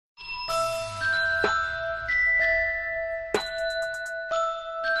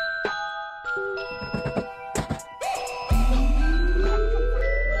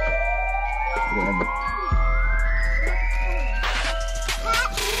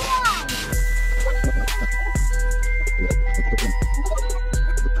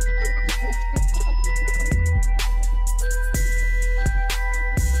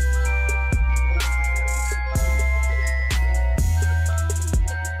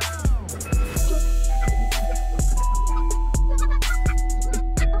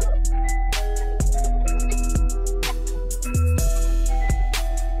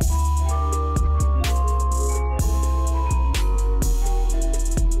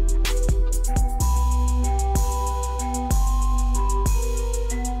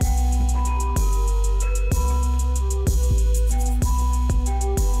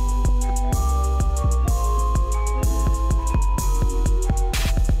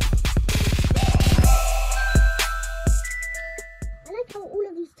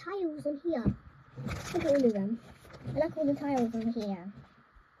toys in here.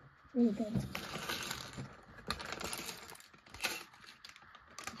 Really good.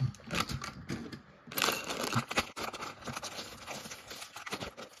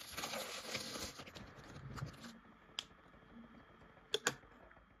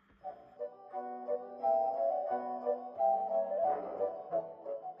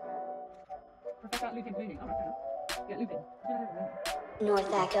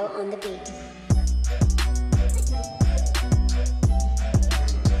 North Echo on the beat.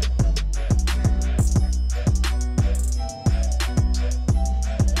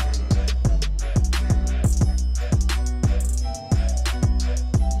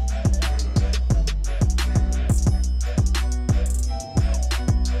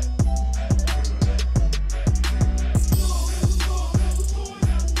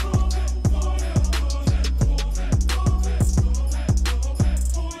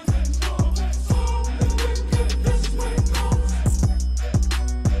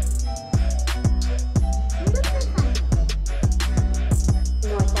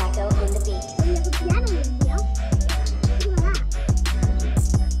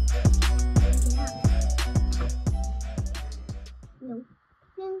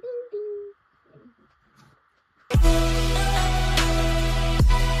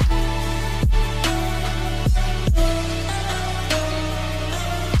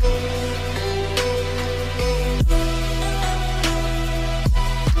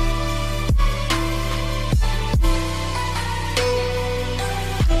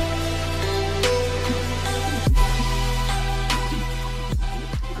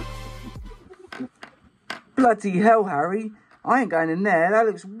 Bloody hell, Harry. I ain't going in there. That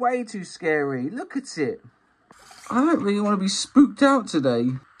looks way too scary. Look at it. I don't really want to be spooked out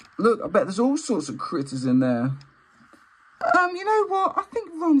today. Look, I bet there's all sorts of critters in there. You know what? I think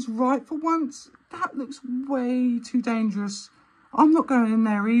Ron's right for once. That looks way too dangerous. I'm not going in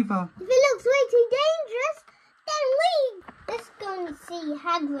there either. If it looks way too dangerous, then let's go and see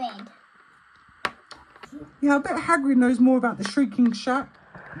Hagrid. Yeah, I bet Hagrid knows more about the Shrieking Shack.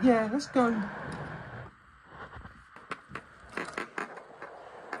 Yeah, let's go.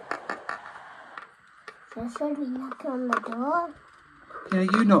 So should we knock on the door? Yeah,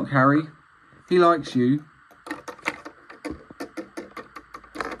 you knock, Harry. He likes you.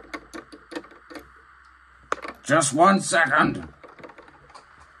 Just 1 second.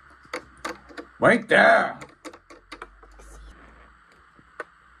 Wait there.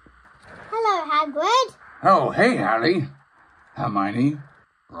 Hello, Hagrid. Oh, hey, Harry. Hermione.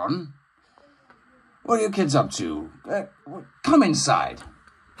 Ron. What are you kids up to? Come inside.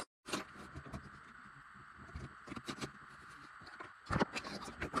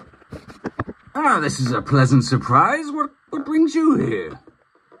 Ah, this is a pleasant surprise. What brings you here?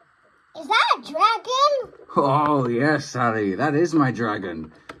 Is that a dragon? Oh, yes, Harry. That is my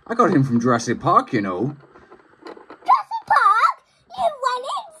dragon. I got him from Jurassic Park, you know. Jurassic Park? You went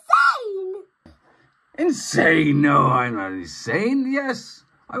insane! Insane? No, I'm not insane. Yes,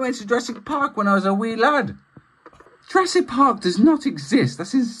 I went to Jurassic Park when I was a wee lad. Jurassic Park does not exist.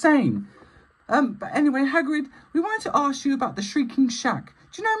 That's insane. But anyway, Hagrid, we wanted to ask you about the Shrieking Shack.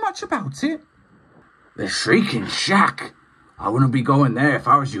 Do you know much about it? The Shrieking Shack? I wouldn't be going there if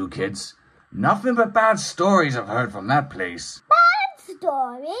I was you kids. Nothing but bad stories I've heard from that place. Bad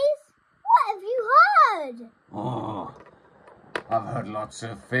stories? What have you heard? Oh, I've heard lots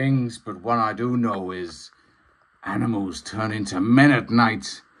of things, but one I do know is animals turn into men at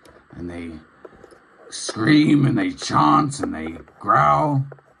night, and they scream and they chant and they growl.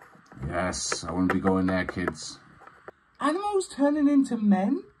 Yes, I wouldn't be going there, kids. Animals turning into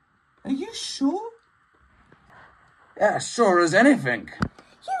men? Are you sure? Yeah, sure as anything.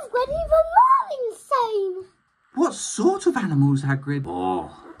 You've got even more insane. What sort of animals, Hagrid?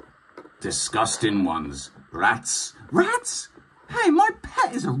 Oh, disgusting ones. Rats. Rats? Hey, my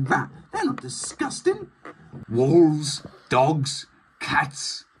pet is a rat. They're not disgusting. Wolves, dogs,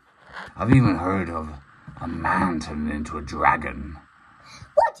 cats. I've even heard of a man turning into a dragon.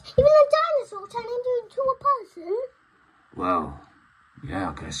 What? Even a dinosaur turning into a person? Well,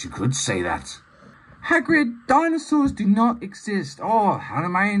 yeah, I guess you could say that. Hagrid, dinosaurs do not exist. Oh,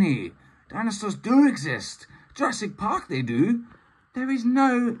 Hermione, dinosaurs do exist. Jurassic Park, they do. There is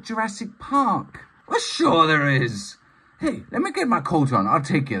no Jurassic Park. Well, sure there is. Hey, let me get my coat on. I'll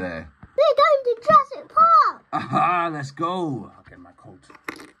take you there. We're going to Jurassic Park. Aha, let's go. I'll get my coat.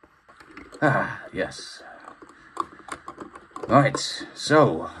 Ah, yes. Right,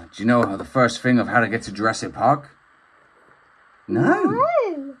 so, do you know the first thing of how to get to Jurassic Park? No.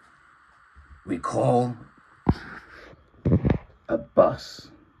 No. We call a bus.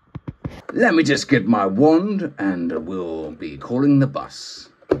 Let me just get my wand and we'll be calling the bus.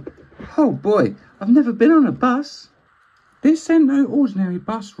 Oh boy, I've never been on a bus. This ain't no ordinary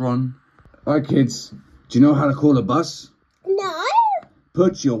bus, Ron. Alright kids, do you know how to call a bus? No.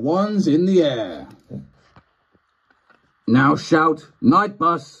 Put your wands in the air. Now shout, night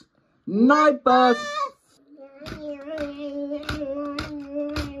bus, night bus.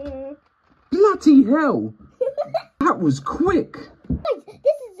 Bloody hell, that was quick.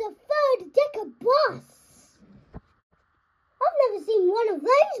 This is a third-decker bus. I've never seen one of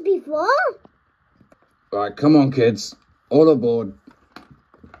those before. Right, come on kids, all aboard.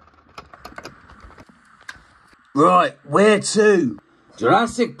 Right, where to?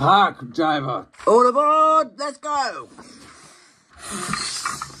 Jurassic Park, driver. All aboard, let's go.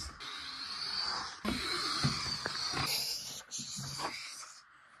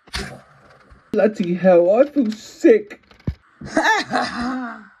 Bloody hell, I feel sick.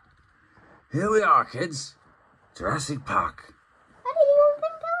 Here we are, kids. Jurassic Park. I didn't even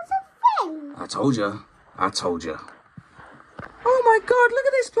think that was a thing. I told you. Oh my God, look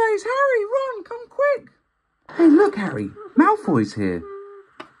at this place. Harry, Ron, come quick. Hey, look, Harry, Malfoy's here.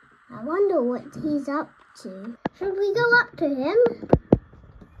 I wonder what he's up to. Should we go up to him?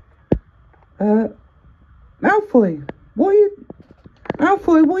 Malfoy, what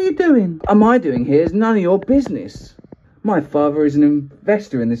are you doing? What am I doing here is none of your business. My father is an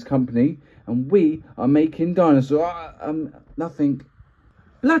investor in this company, and we are making dinosaurs. Nothing.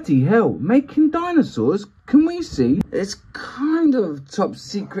 Bloody hell, making dinosaurs? Can we see? It's kind of top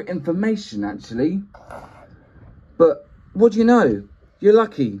secret information, actually. But what do you know? You're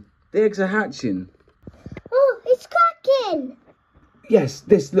lucky. The eggs are hatching. Oh, it's cracking. Yes,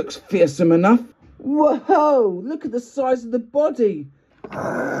 this looks fearsome enough. Whoa, look at the size of the body.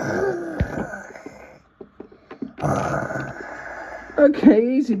 Okay,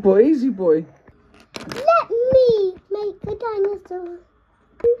 easy boy, easy boy. Let me make a dinosaur.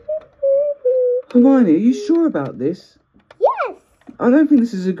 Hermione, are you sure about this? Yes. I don't think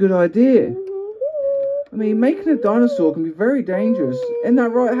this is a good idea. I mean, making a dinosaur can be very dangerous. Isn't that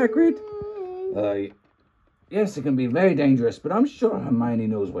right, Hagrid? Yes, it can be very dangerous, but I'm sure Hermione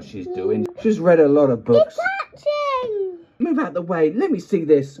knows what she's doing. She's read a lot of books. It's hatching. Move out the way. Let me see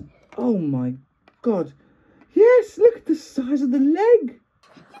this. Oh, my God. Yes, look at the size of the leg.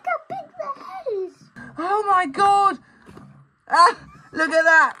 Look how big the head is. Oh, my God. Ah, look at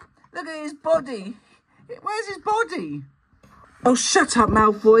that. Look at his body. Where's his body? Oh, shut up,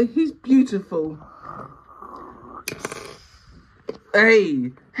 Malfoy. He's beautiful.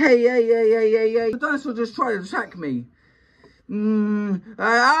 Hey. The dinosaur just tried to attack me.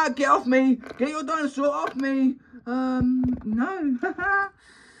 Get off me. Get your dinosaur off me. No.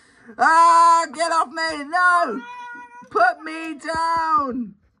 Get off me. No. Put me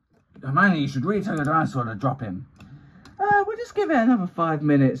down. Hermione, you should really tell your dinosaur to drop him. We'll just give it another 5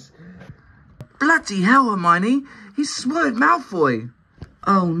 minutes. Bloody hell, Hermione. He swallowed Malfoy.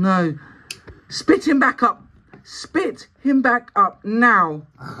 Oh, no. Spit him back up. Spit him back up now.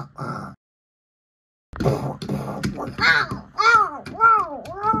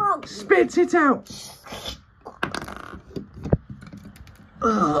 Spit it out.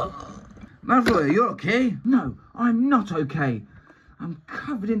 Malfoy, are you okay? No, I'm not okay. I'm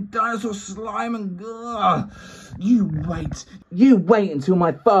covered in dinosaur slime and... You wait until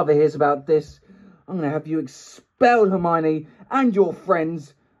my father hears about this. I'm going to have you expelled, Hermione, and your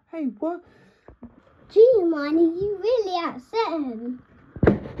friends. Hey, what? Gee, Hermione, you really upset him.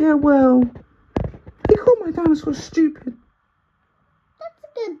 Yeah, well, he called my dinosaur stupid. That's a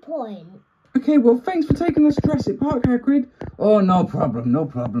good point. Okay, well, thanks for taking us to Jurassic Park, Hagrid. Oh, no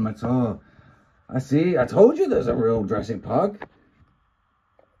problem at all. I told you there's a real Jurassic Park.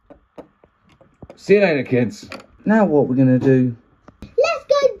 See you later, kids. Now what we're going to do? Let's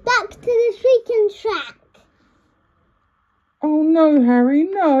go back to the shrieking shack. Oh, no, Harry,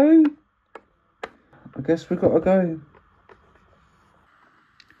 no. I guess we've got to go.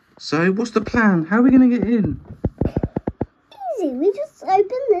 So, what's the plan? How are we going to get in? Easy, we just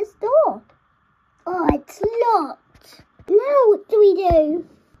open this door. Oh, it's locked. Now what do we do?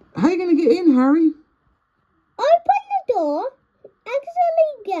 How are you going to get in, Harry? Open the door,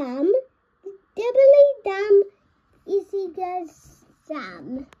 accidentally jam, doubly dam, easy goes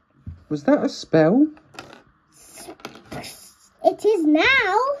Sam. Was that a spell? It is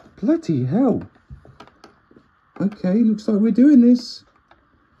now. Bloody hell. Okay, looks like we're doing this.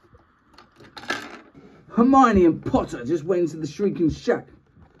 Hermione and Potter just went into the Shrieking Shack.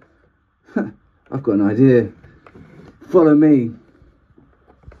 I've got an idea. Follow me.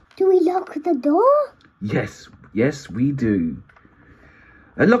 Do we lock the door? Yes, we do.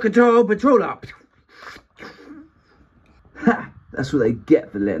 Look at all patrol up. Ha! That's what they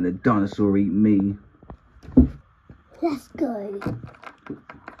get for letting the dinosaur eat me. Let's go.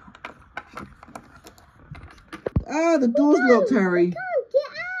 Ah, the door's locked, Harry. Can't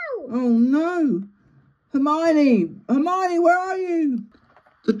get out. Oh no. Hermione! Hermione, where are you?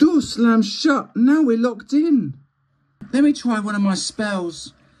 The door slammed shut. Now we're locked in. Let me try one of my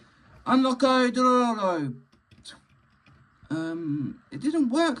spells. Unlock. It didn't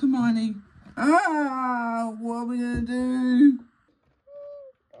work, Hermione. Ah, what are we gonna do?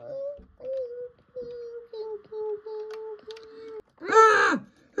 Ah!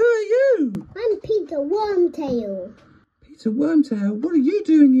 Who are you? I'm Peter Wormtail. Peter Wormtail, what are you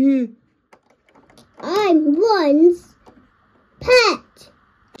doing here? I'm Ron's pet.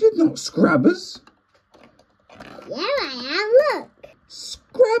 You're not Scrabbers. Yeah, I am. Look.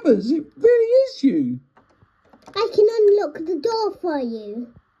 Scrabbers, it really is you. I can unlock the door for you.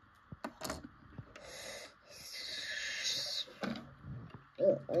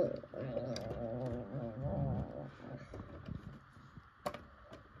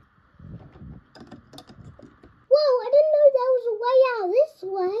 Whoa, I didn't know there was a way out this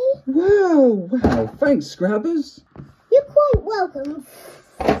way. Wow, thanks, Scrabbers. You're quite welcome.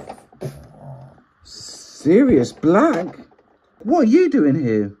 Sirius Black? What are you doing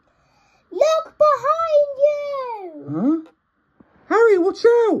here? Look behind you! Huh? Harry, watch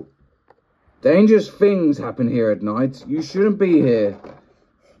out! Dangerous things happen here at night. You shouldn't be here.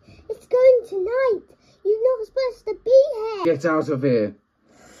 It's going tonight. You're not supposed to be here. Get out of here.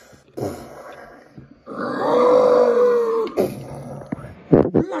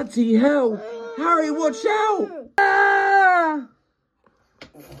 Bloody hell! Harry, watch out! Ah!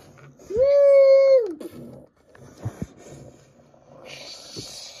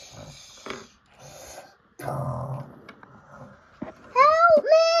 Help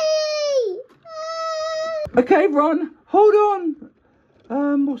me! Okay, Ron, hold on.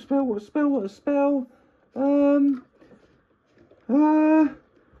 What spell?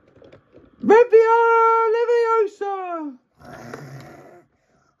 Revia Leviosa!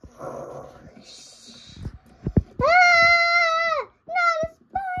 Not a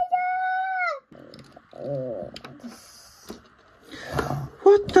spider!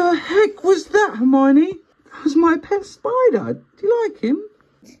 What the heck was that, Hermione? That was my pet spider. Do you like him?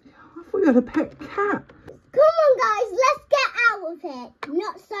 I thought you had a pet cat. Come on, guys, let's get out of here.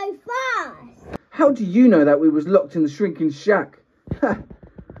 Not so fast. How do you know that we was locked in the shrinking shack?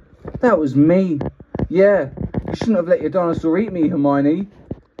 That was me. Yeah, you shouldn't have let your dinosaur eat me, Hermione.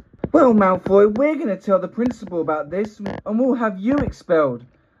 Well, Malfoy, we're going to tell the principal about this and we'll have you expelled.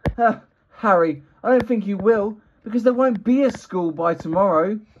 Harry, I don't think you will, because there won't be a school by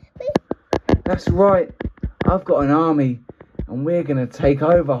tomorrow. That's right. I've got an army and we're going to take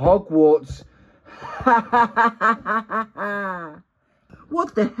over Hogwarts.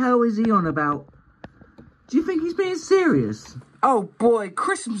 What the hell is he on about? Do you think he's being serious? Oh boy,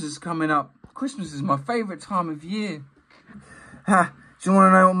 Christmas is coming up. Christmas is my favourite time of year. Do you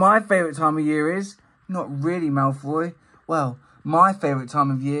want to know what my favourite time of year is? Not really, Malfoy. Well, my favourite time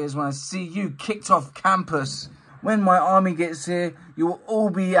of year is when I see you kicked off campus. When my army gets here, you will all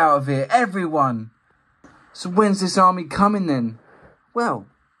be out of here, everyone. So when's this army coming then? Well,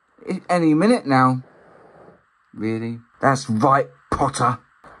 any minute now. Really? That's right, Potter.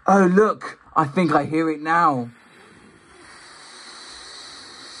 Oh, look, I think I hear it now.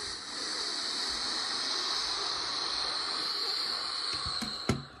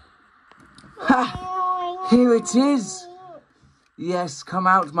 Ha! Here it is. Yes, come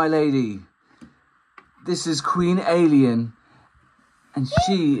out, my lady. This is Queen Alien, and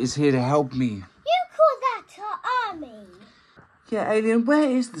she is here to help me. You call that her army? Yeah, Alien, where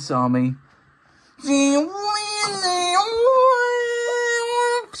is this army?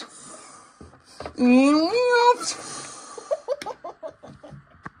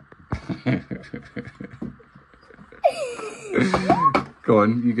 Go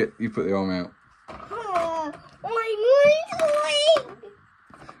on, you put the arm out.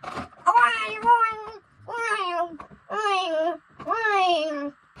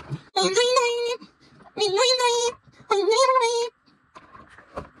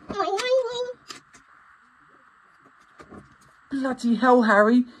 Bloody hell,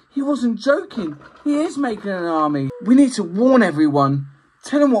 Harry. He wasn't joking. He is making an army. We need to warn everyone.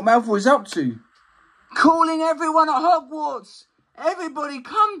 Tell them what Malfoy's up to. Calling everyone at Hogwarts. Everybody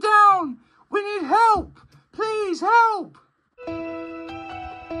come down. We need help. Please help.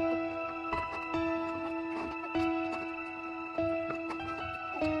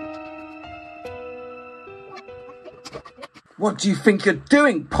 What do you think you're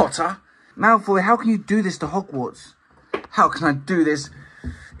doing, Potter? Malfoy, how can you do this to Hogwarts? How can I do this?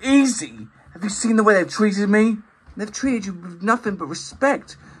 Easy. Have you seen the way they've treated me? They've treated you with nothing but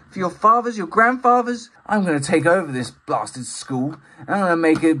respect. For your fathers, your grandfathers. I'm going to take over this blasted school. And I'm going to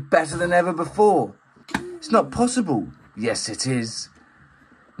make it better than ever before. It's not possible. Yes, it is.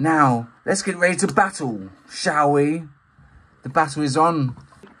 Now, let's get ready to battle, shall we? The battle is on.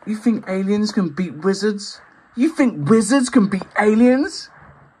 You think aliens can beat wizards? You think wizards can beat aliens?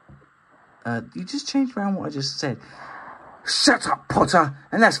 You just changed around what I just said. Shut up, Potter,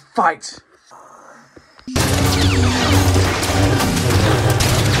 and let's fight.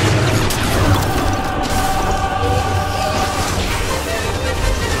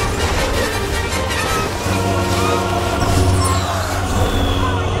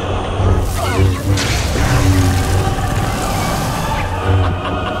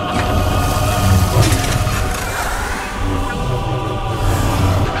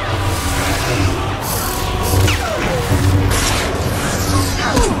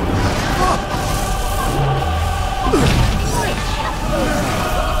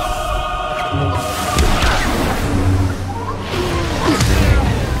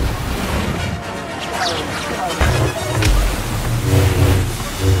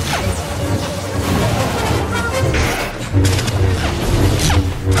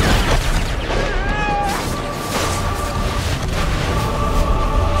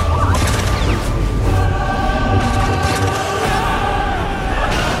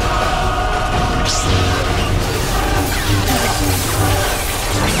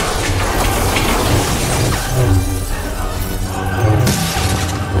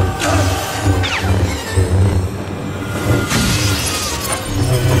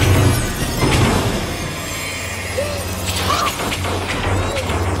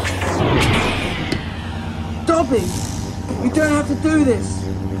 Dobby, you don't have to do this.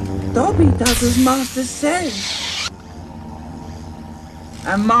 Dobby does as Master says.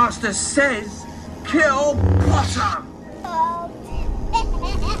 And Master says, kill Potter.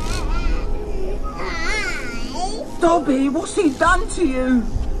 Dobby, what's he done to you?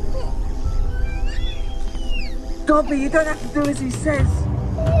 Dobby, you don't have to do as he says.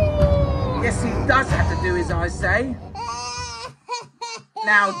 Yes, he does have to do as I say.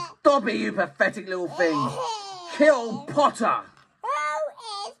 Now, Dobby, you pathetic little thing. Kill Potter. Who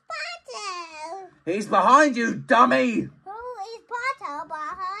is Potter? He's behind you, dummy. Who is Potter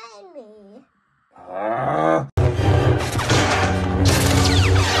behind me?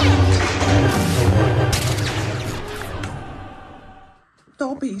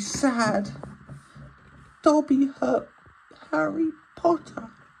 Dobby's sad. Dobby hurt Harry Potter.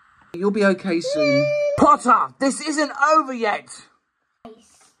 You'll be okay soon. Potter, this isn't over yet.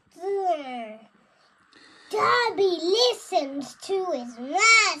 Dobby listens to his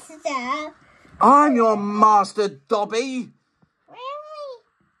master. I'm your master, Dobby. Really?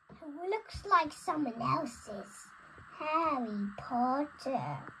 Who looks like someone else's? Harry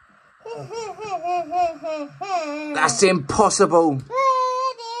Potter. That's impossible.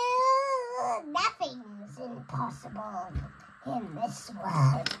 Nothing's impossible in this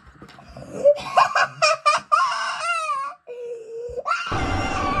world.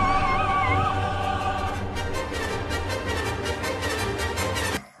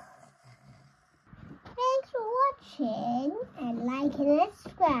 Thanks for watching and like and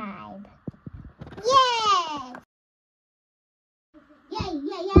subscribe. Yeah! Yeah,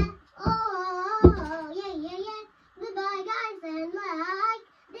 yeah, yeah. Oh, yeah, yeah, yeah. Goodbye, guys, and like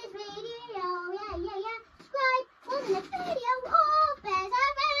this video. Yeah, yeah, yeah. Subscribe for the next video.